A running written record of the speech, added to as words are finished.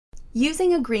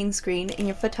Using a green screen in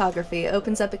your photography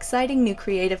opens up exciting new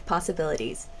creative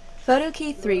possibilities.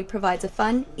 PhotoKey 3 provides a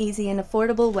fun, easy, and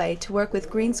affordable way to work with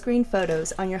green screen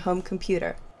photos on your home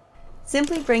computer.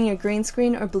 Simply bring your green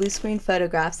screen or blue screen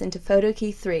photographs into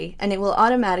PhotoKey 3 and it will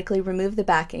automatically remove the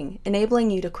backing, enabling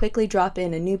you to quickly drop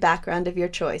in a new background of your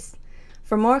choice.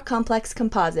 For more complex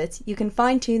composites, you can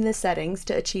fine-tune the settings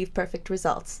to achieve perfect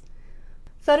results.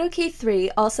 PhotoKey 3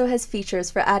 also has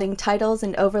features for adding titles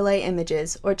and overlay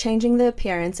images or changing the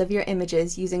appearance of your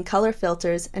images using color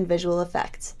filters and visual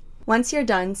effects. Once you're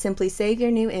done, simply save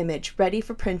your new image ready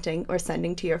for printing or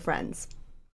sending to your friends.